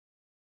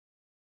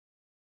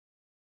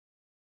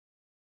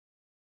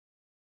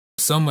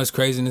With so much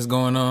craziness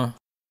going on,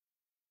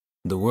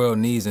 the world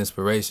needs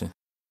inspiration.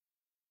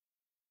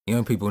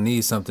 Young people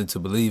need something to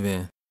believe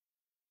in.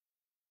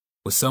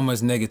 With so much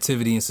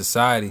negativity in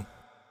society,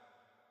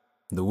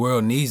 the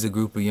world needs a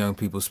group of young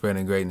people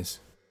spreading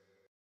greatness.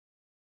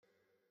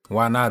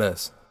 Why not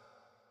us?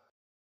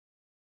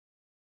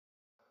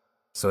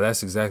 So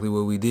that's exactly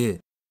what we did.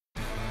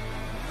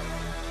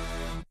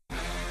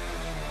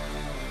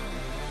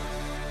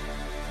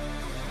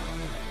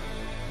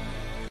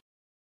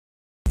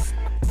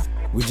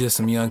 We just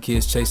some young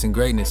kids chasing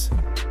greatness,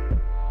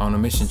 on a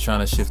mission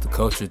trying to shift the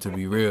culture to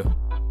be real.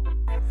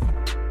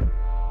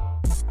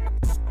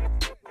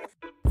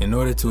 In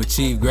order to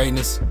achieve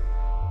greatness,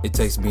 it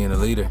takes being a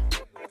leader,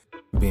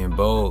 being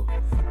bold,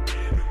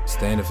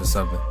 standing for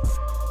something.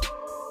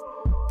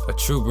 A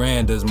true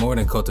brand does more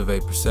than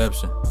cultivate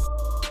perception.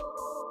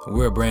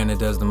 We're a brand that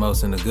does the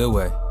most in a good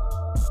way.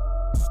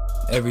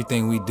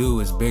 Everything we do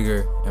is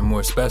bigger and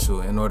more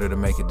special in order to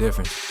make a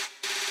difference.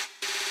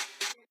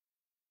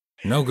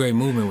 No great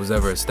movement was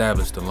ever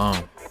established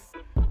alone.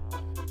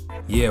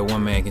 Yeah,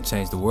 one man can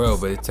change the world,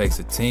 but it takes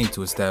a team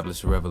to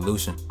establish a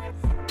revolution.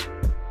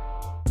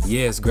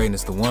 Yeah, it's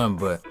greatness to one,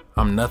 but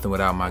I'm nothing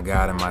without my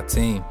God and my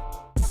team.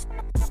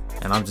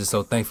 And I'm just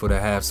so thankful to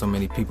have so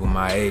many people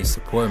my age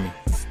support me.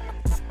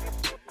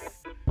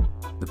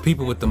 The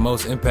people with the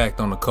most impact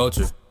on the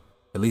culture,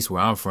 at least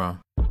where I'm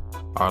from,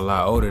 are a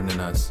lot older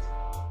than us.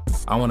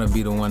 I want to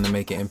be the one to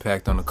make an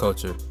impact on the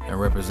culture and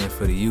represent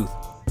for the youth.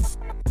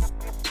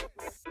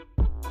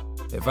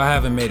 If I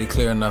haven't made it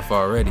clear enough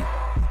already,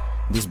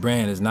 this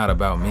brand is not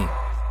about me.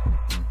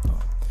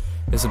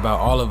 It's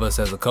about all of us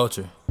as a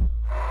culture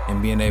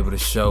and being able to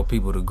show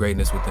people the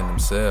greatness within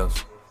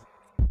themselves.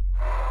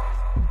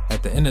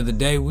 At the end of the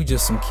day, we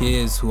just some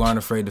kids who aren't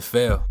afraid to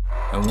fail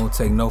and won't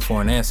take no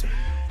for an answer.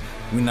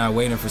 We're not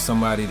waiting for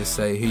somebody to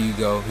say, here you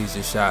go, he's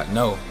your shot.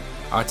 No,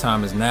 our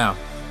time is now.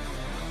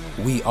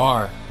 We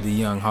are the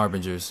young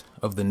harbingers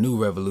of the new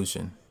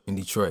revolution in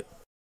Detroit.